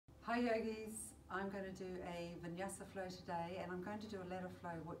Hi yogis, I'm going to do a Vinyasa flow today, and I'm going to do a ladder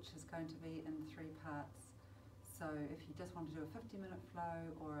flow which is going to be in 3 parts. So if you just want to do a 50-minute flow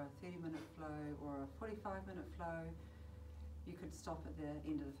or a 30-minute flow or a 45-minute flow, you could stop at the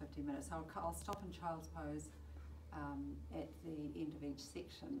end of the 50 minutes. So I'll stop in child's pose at the end of each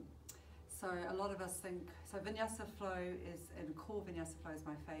section. So a lot of us think, so Vinyasa flow is, and core Vinyasa flow is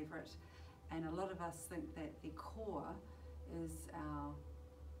my favourite, and a lot of us think that the core is our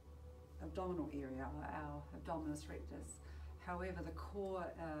abdominal area, or our abdominis rectus. However, the core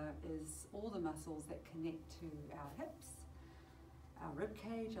is all the muscles that connect to our hips, our rib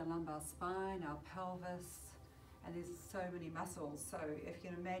cage, our lumbar spine, our pelvis, and there's so many muscles. So if you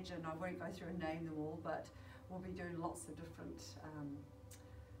can imagine, I won't go through and name them all, but we'll be doing lots of different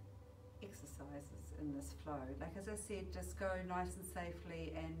exercises in this flow. Like as I said, just go nice and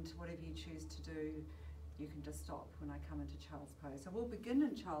safely, and whatever you choose to do, you can just stop when I come into child's pose. So we'll begin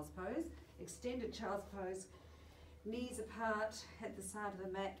in child's pose, extended child's pose, knees apart at the side of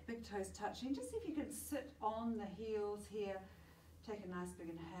the mat, big toes touching. Just see if you can sit on the heels here. Take a nice big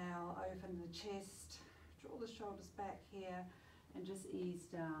inhale, open the chest, draw the shoulders back here, and just ease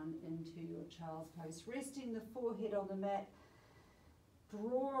down into your child's pose. Resting the forehead on the mat,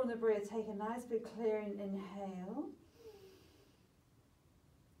 draw on the breath, take a nice big clearing inhale.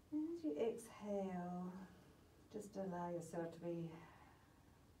 And as you exhale, just allow yourself to be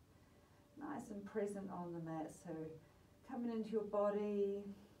nice and present on the mat. So coming into your body,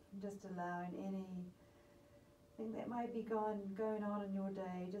 just allowing anything that might be going on in your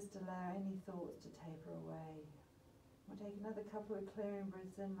day, just allow any thoughts to taper away. We'll take another couple of clearing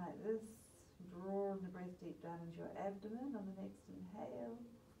breaths in like this, drawing the breath deep down into your abdomen on the next inhale.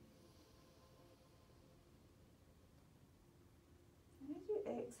 And as you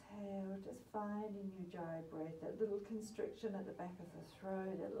exhale, just finding your dry breath, that little constriction at the back of the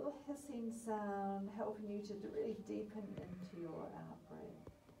throat, a little hissing sound, helping you to really deepen into your out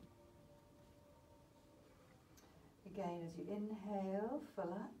breath. Again, as you inhale,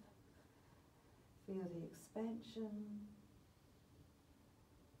 fill up, feel the expansion.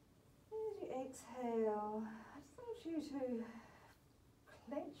 As you exhale, I just want you to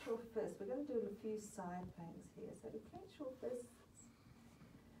clench your fists. We're going to do a few side planks here. So to clench your fists,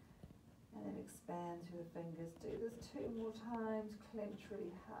 and then expand through the fingers. Do this 2 more times, clench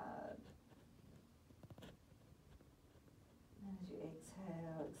really hard. And as you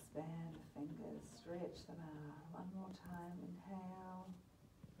exhale, expand the fingers, stretch them out. 1 more time, inhale.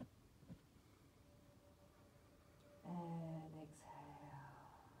 And exhale.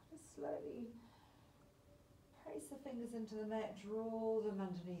 Just slowly place the fingers into the mat, draw them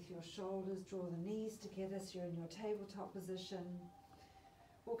underneath your shoulders, draw the knees together so you're in your tabletop position.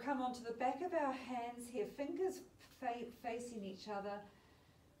 We'll come onto the back of our hands here, fingers facing each other.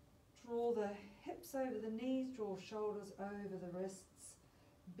 Draw the hips over the knees, draw shoulders over the wrists.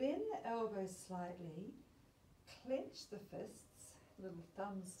 Bend the elbows slightly, clench the fists, little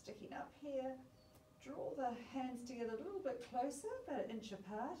thumbs sticking up here. Draw the hands together a little bit closer, about 1 inch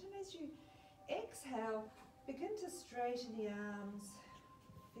apart. And as you exhale, begin to straighten the arms.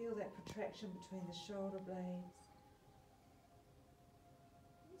 Feel that protraction between the shoulder blades.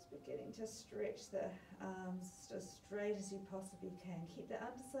 Beginning to stretch the arms as straight as you possibly can. Keep the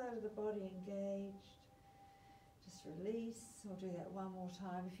underside of the body engaged. Just release. We'll do that 1 more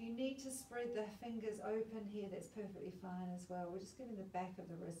time. If you need to spread the fingers open here, that's perfectly fine as well. We're just giving the back of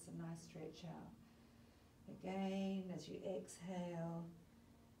the wrists a nice stretch out. Again, as you exhale,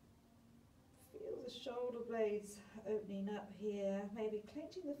 feel the shoulder blades opening up here. Maybe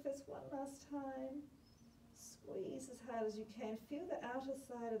clenching the fist 1 last time. Squeeze as hard as you can. Feel the outer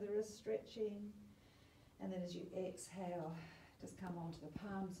side of the wrist stretching. And then as you exhale, just come onto the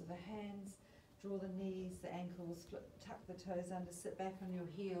palms of the hands. Draw the knees, the ankles, tuck the toes under, sit back on your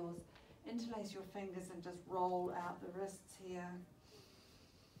heels. Interlace your fingers and just roll out the wrists here.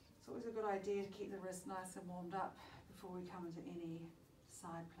 It's always a good idea to keep the wrists nice and warmed up before we come into any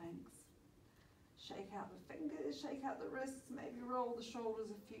side planks. Shake out the fingers, shake out the wrists, maybe roll the shoulders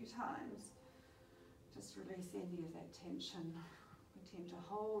a few times. Just release any of that tension. We tend to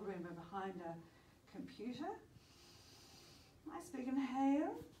hold when we're behind a computer. Nice big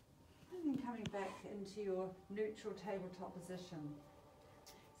inhale. And then coming back into your neutral tabletop position.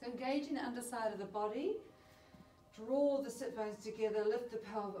 So engaging the underside of the body. Draw the sit bones together, lift the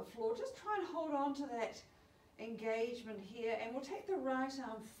pelvic floor. Just try and hold on to that engagement here. And we'll take the right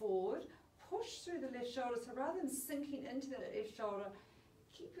arm forward. Push through the left shoulder. So rather than sinking into the left shoulder,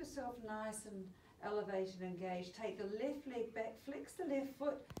 keep yourself nice and elevated and engaged. Take the left leg back, flex the left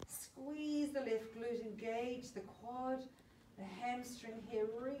foot, squeeze the left glute, engage the quad, the hamstring here,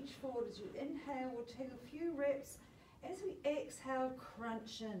 reach forward as you inhale. We'll take a few reps. As we exhale,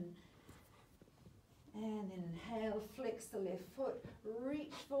 crunch in. And then inhale, flex the left foot,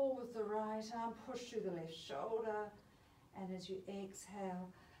 reach forward with the right arm, push through the left shoulder. And as you exhale,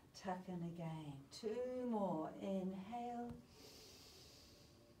 tuck in again. 2 more. Inhale.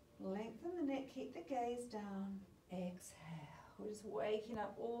 Lengthen the neck, keep the gaze down. Exhale. We're just waking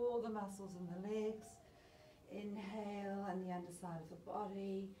up all the muscles in the legs. Inhale, and the underside of the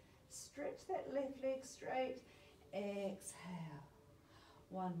body. Stretch that left leg straight. Exhale.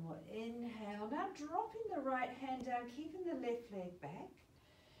 1 more. Inhale. Now dropping the right hand down, keeping the left leg back.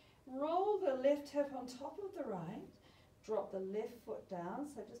 Roll the left hip on top of the right. Drop the left foot down.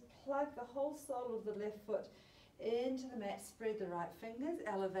 So just plug the whole sole of the left foot into the mat. Spread the right fingers.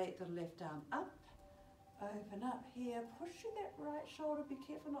 Elevate the left arm up. Open up here. Push through that right shoulder. Be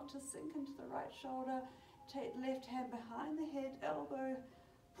careful not to sink into the right shoulder. Take left hand behind the head. Elbow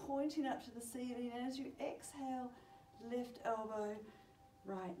pointing up to the ceiling. And as you exhale, left elbow,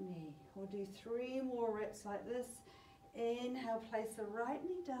 right knee. We'll do 3 more reps like this. Inhale, place the right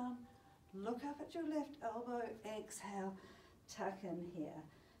knee down. Look up at your left elbow. Exhale, tuck in here.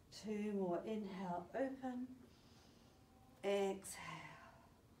 2 more. Inhale, open. Exhale.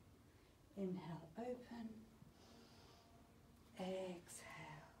 Inhale, open. Exhale.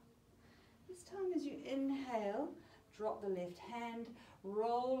 This time as you inhale, drop the left hand.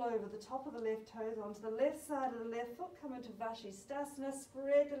 Roll over the top of the left toes onto the left side of the left foot. Come into Vashisthasana.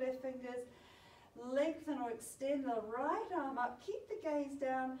 Spread the left fingers. Lengthen or extend the right arm up. Keep the gaze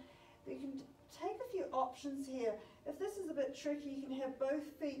down. You can take a few options here. If this is a bit tricky, you can have both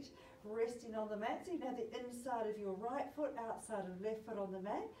feet resting on the mat. So you can have the inside of your right foot, outside of left foot on the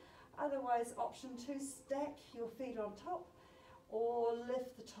mat. Otherwise, option 2, stack your feet on top or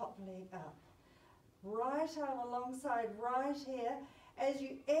lift the top leg up. Right arm alongside right here. As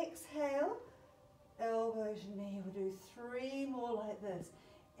you exhale, elbow to knee. We'll do 3 more like this.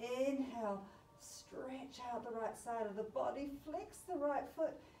 Inhale, stretch out the right side of the body. Flex the right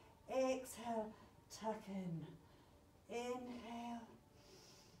foot. Exhale, tuck in. Inhale,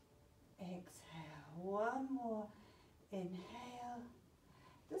 exhale. 1 more. Inhale.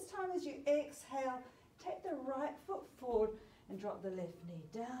 This time as you exhale, take the right foot forward and drop the left knee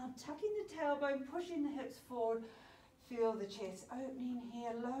down. Tucking the tailbone, pushing the hips forward. Feel the chest opening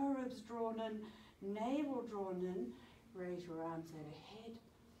here. Lower ribs drawn in, navel drawn in. Raise your arms overhead.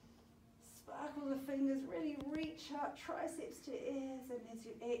 Sparkle the fingers, really reach out, triceps to ears, and as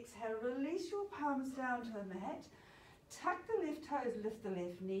you exhale, release your palms down to the mat. Tuck the left toes, lift the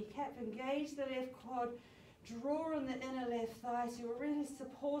left kneecap, engage the left quad, draw in the inner left thigh, so you're really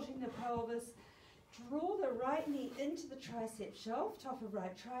supporting the pelvis. Draw the right knee into the tricep shelf, top of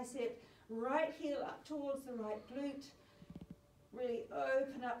right tricep, right heel up towards the right glute. Really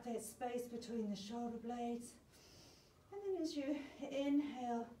open up that space between the shoulder blades. And then as you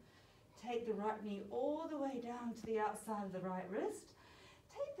inhale, take the right knee all the way down to the outside of the right wrist.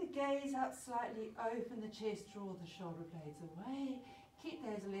 Take the gaze up slightly, open the chest, draw the shoulder blades away. Keep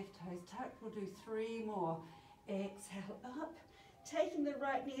those left toes tucked. We'll do 3 more. Exhale up, taking the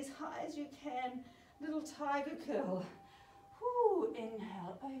right knee as high as you can. Little tiger curl. Whoo,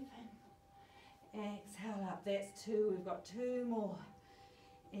 inhale, open. Exhale up, that's 2. We've got 2 more.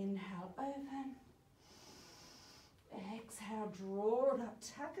 Inhale, open. Exhale, draw it up,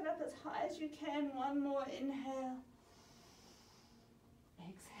 tuck it up as high as you can. 1 more, inhale.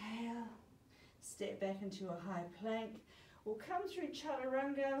 Exhale, step back into a high plank. We'll come through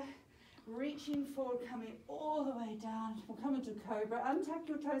chaturanga, reaching forward, coming all the way down. We'll come into cobra, untuck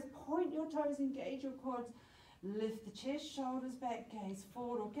your toes, point your toes, engage your quads. Lift the chest, shoulders back, gaze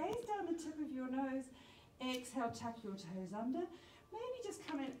forward or gaze down the tip of your nose. Exhale, tuck your toes under. Maybe just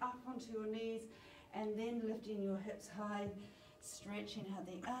coming up onto your knees and then lifting your hips high, stretching out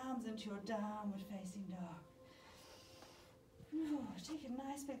the arms into your downward facing dog. Take a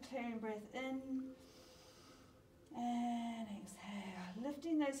nice big clearing breath in and exhale.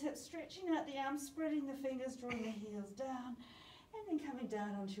 Lifting those hips, stretching out the arms, spreading the fingers, drawing the heels down. And then coming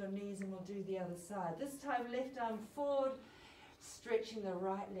down onto your knees, and we'll do the other side. This time left arm forward, stretching the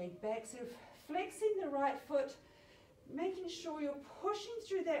right leg back. So flexing the right foot, making sure you're pushing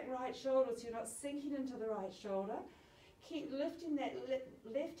through that right shoulder so you're not sinking into the right shoulder. Keep lifting that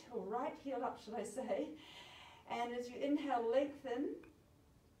left or right heel up, shall I say. And as you inhale, lengthen.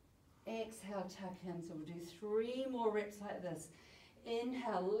 Exhale, tuck in. So we'll do 3 more reps like this.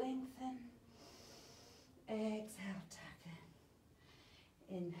 Inhale, lengthen. Exhale, tuck in.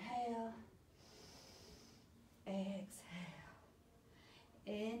 Inhale, exhale,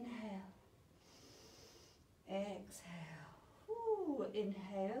 inhale, exhale. Woo.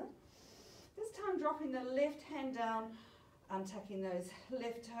 inhale. This time dropping the left hand down, untucking those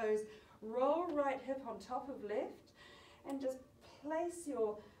left toes. Roll right hip on top of left and just place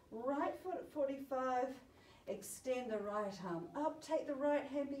your right foot at 45. Extend the right arm up. Take the right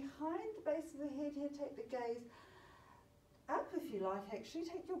hand behind the base of the head here. Take the gaze up if you like, actually.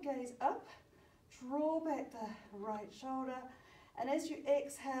 Take your gaze up. Draw back the right shoulder. And as you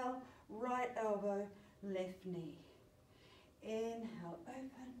exhale, right elbow, left knee. Inhale,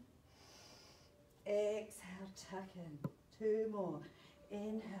 open. Exhale, tuck in. 2 more.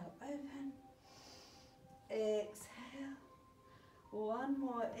 Inhale, open. Exhale. 1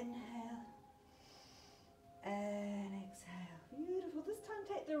 more. Inhale. And exhale. Beautiful. This time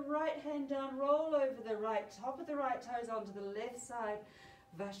take the right hand down, roll over the right, top of the right toes onto the left side.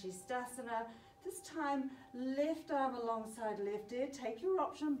 Vashistasana. This time, left arm alongside left ear. Take your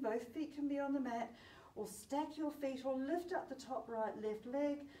option. Both feet can be on the mat. Or stack your feet or lift up the top right left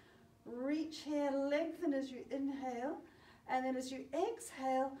leg. Reach here, lengthen as you inhale. And then as you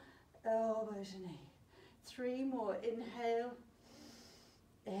exhale, elbow to knee. 3 more. Inhale.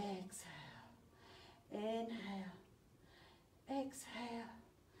 Exhale. Inhale. Exhale.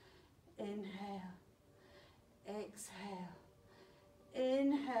 Inhale. Exhale.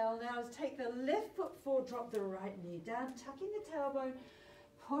 Inhale. Now take the left foot forward, drop the right knee down, tucking the tailbone,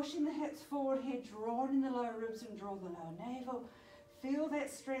 pushing the hips forward here, drawing in the lower ribs and draw the lower navel. Feel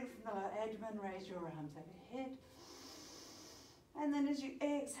that strength in the lower abdomen. Raise your arms overhead. And then as you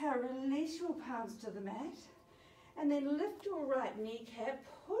exhale, release your palms to the mat. And then lift your right kneecap,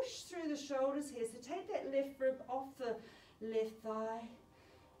 push through the shoulders here. So take that left rib off the left thigh.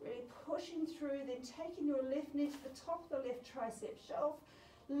 Really pushing through, then taking your left knee to the top of the left tricep shelf,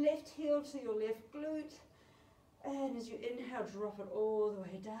 left heel to your left glute. And as you inhale, drop it all the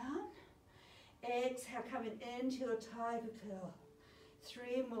way down. Exhale, coming into your tiger curl.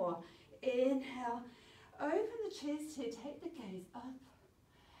 3 more. Inhale, open the chest here, take the gaze up.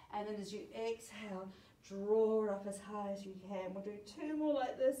 And then as you exhale, draw up as high as you can. We'll do 2 more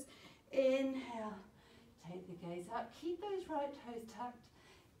like this. Inhale, take the gaze up. Keep those right toes tucked.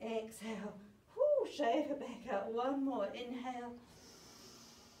 Exhale, shave it back up. 1 more. Inhale.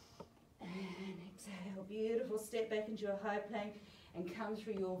 And exhale. Beautiful. Step back into your high plank and come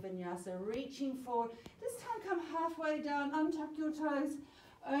through your vinyasa. Reaching forward. This time come halfway down. Untuck your toes.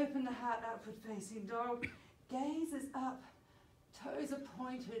 Open the heart, upward facing dog. Gaze is up. Toes are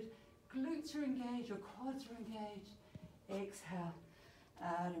pointed. Glutes are engaged. Your quads are engaged. Exhale.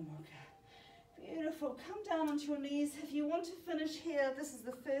 Adho Mukha. Beautiful. Come down onto your knees. If you want to finish here, this is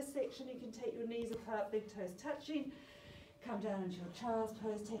the first section. You can take your knees apart, big toes touching. Come down into your child's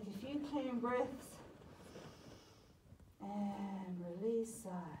pose. Take a few clean breaths. And release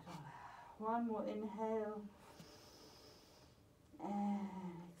side. 1 more inhale. And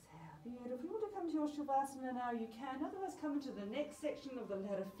exhale. Beautiful. If you want to come to your Shavasana now, you can. Otherwise, come into the next section of the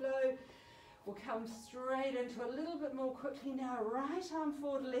ladder flow. We'll come straight into a little bit more quickly now. Right arm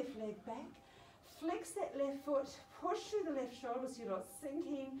forward, left leg back. Flex that left foot, push through the left shoulder so you're not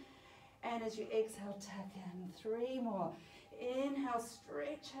sinking. And as you exhale, tuck in. 3 more. Inhale,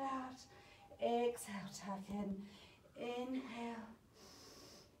 stretch it out. Exhale, tuck in. Inhale.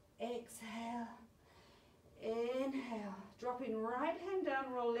 Exhale. Inhale. Dropping right hand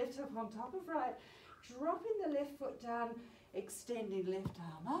down, roll left hip on top of right. Dropping the left foot down, extending left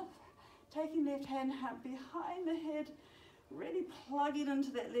arm up. Taking left hand up behind the head. Really plug it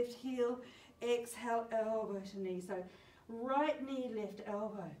into that left heel. Exhale, elbow to knee. So right knee, left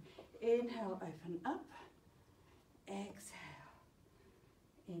elbow. Inhale, open up. Exhale.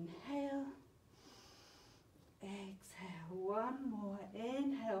 Inhale. Exhale. 1 more.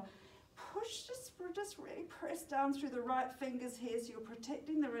 Inhale. Push, just really press down through the right fingers here so you're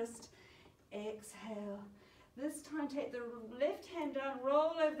protecting the wrist. Exhale. This time take the left hand down,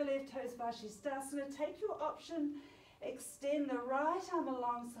 roll over the left toes, Vashistasana. Take your option. Extend the right arm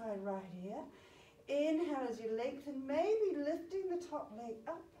alongside right ear. Inhale as you lengthen, maybe lifting the top leg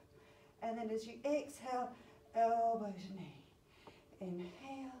up. And then as you exhale, elbow to knee.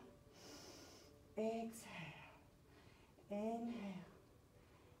 Inhale. Exhale. Inhale.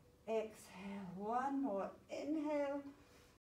 Exhale. 1 more. Inhale.